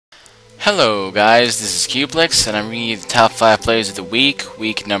Hello guys, this is Cuplex and I'm bringing you the top 5 plays of the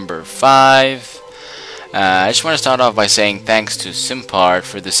week number 5. I just want to start off by saying thanks to Simpart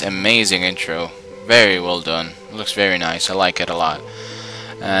for this amazing intro. Very well done. It looks very nice. I like it a lot.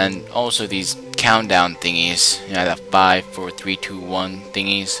 And also these countdown thingies, you know, that 5, 4, 3, 2, 1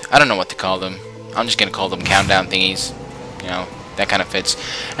 thingies. I don't know what to call them. I'm just gonna call them countdown thingies. You know, that kind of fits.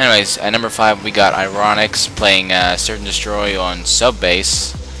 Anyways, at number 5 we got Ironics playing Search and Destroy on sub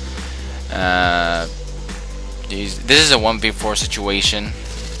base. This is a 1v4 situation.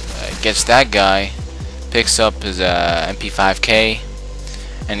 Gets that guy, picks up his MP5K,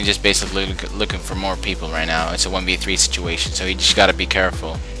 and he's just basically looking for more people right now. It's a 1v3 situation, so he just gotta be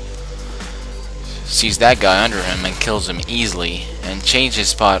careful. Sees that guy under him and kills him easily, and changes his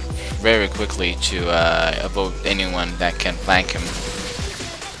spot very quickly to avoid anyone that can flank him.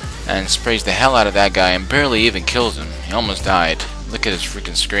 And sprays the hell out of that guy and barely even kills him. He almost died. Look at his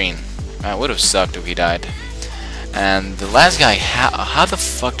freaking screen. It would have sucked if he died. And the last guy, how the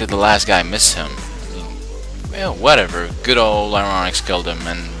fuck did the last guy miss him? I mean, well, whatever. Good old Ironics killed him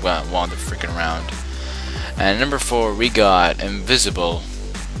and won the freaking round. And number 4, we got Invisible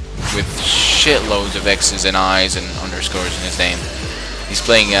with shitloads of X's and I's and underscores in his name. He's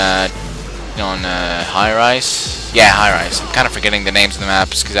playing on High Rise. Yeah, High Rise. I'm kind of forgetting the names of the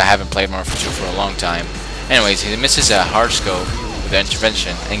maps because I haven't played Mw2 for a long time. Anyways, he misses a hard scope the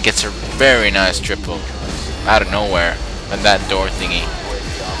intervention and gets a very nice triple out of nowhere on that door thingy,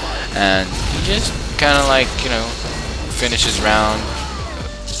 and he just kind of like, you know, finishes round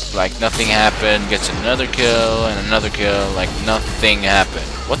like nothing happened, gets another kill and another kill like nothing happened.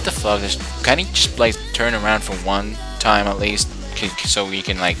 What the fuck? Can he just like turn around for one time at least so you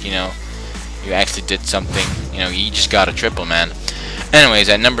can, like, you know, you actually did something, you know, you just got a triple, man. Anyways,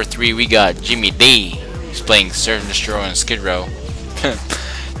 at number 3 we got Jimmy D. He's playing Search and Destroy on Skid Row.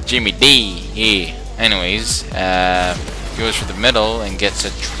 Jimmy D. Yeah. Anyways, goes for the middle and gets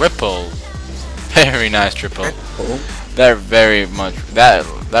a triple. Very nice triple.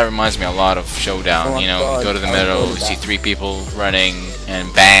 That reminds me a lot of Showdown. You know, you go to the middle, you see 3 people running,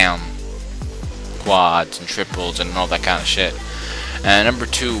 and bam, quads and triples and all that kind of shit. And number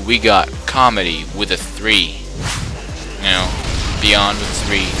 2, we got Comedy with a 3. You know, Beyond with a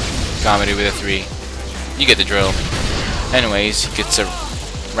 3, Comedy with a 3. You get the drill. Anyways, he gets a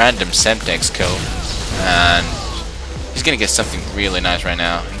random Semtex kill, and he's gonna get something really nice right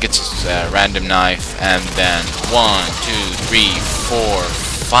now. He gets his random knife, and then 1, 2, 3, 4,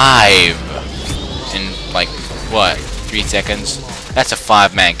 5 in like what, 3 seconds? That's a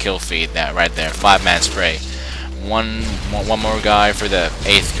 5-man kill feed, that right there, 5-man spray. One more guy for the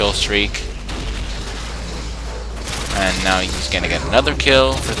 8th kill streak, and now he's gonna get another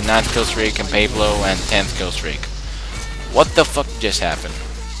kill for the 9th kill streak, and Pablo and 10th kill streak. What the fuck just happened?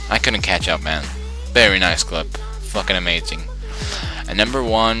 I couldn't catch up, man. Very nice clip. Fucking amazing. At number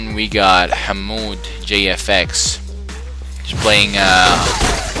 1, we got Mw2 He's playing,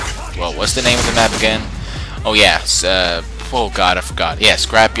 well, what's the name of the map again? Oh, yeah. Oh, God, I forgot. Yeah,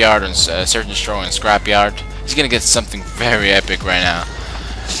 Scrapyard and Search and Destroy and Scrapyard. He's gonna get something very epic right now.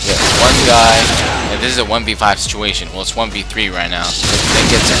 Yeah, one guy, and this is a 1v5 situation. Well, it's 1v3 right now. Then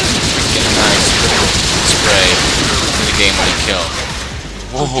gets a freaking nice spray in the game when he killed.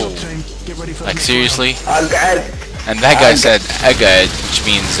 Whoa. Like, seriously? And that guy said agad, which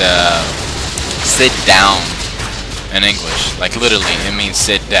means sit down in English. Like, literally, it means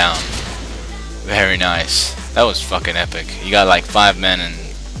sit down. Very nice. That was fucking epic. You got like 5 men in,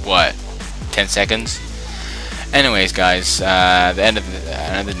 what, 10 seconds? Anyways, guys, at the end of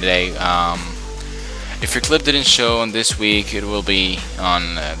the day, if your clip didn't show on this week, it will be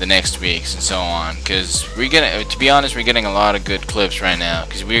on the next weeks and so on. Because to be honest, we're getting a lot of good clips right now.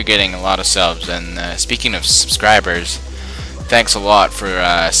 Because we're getting a lot of subs. And speaking of subscribers, thanks a lot for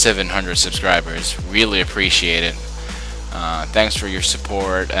 700 subscribers. Really appreciate it. Thanks for your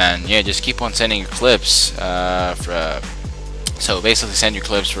support. And yeah, just keep on sending your clips. So basically, send your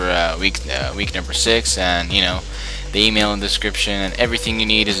clips for week number 6, and you know, the email in the description, and everything you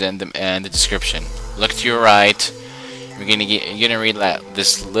need is in the description. Look to your right. You're gonna read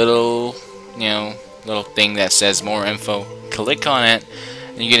this little, you know, little thing that says more info. Click on it,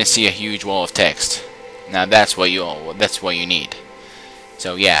 and you're gonna see a huge wall of text. Now that's what you need.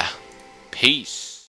 So yeah, peace.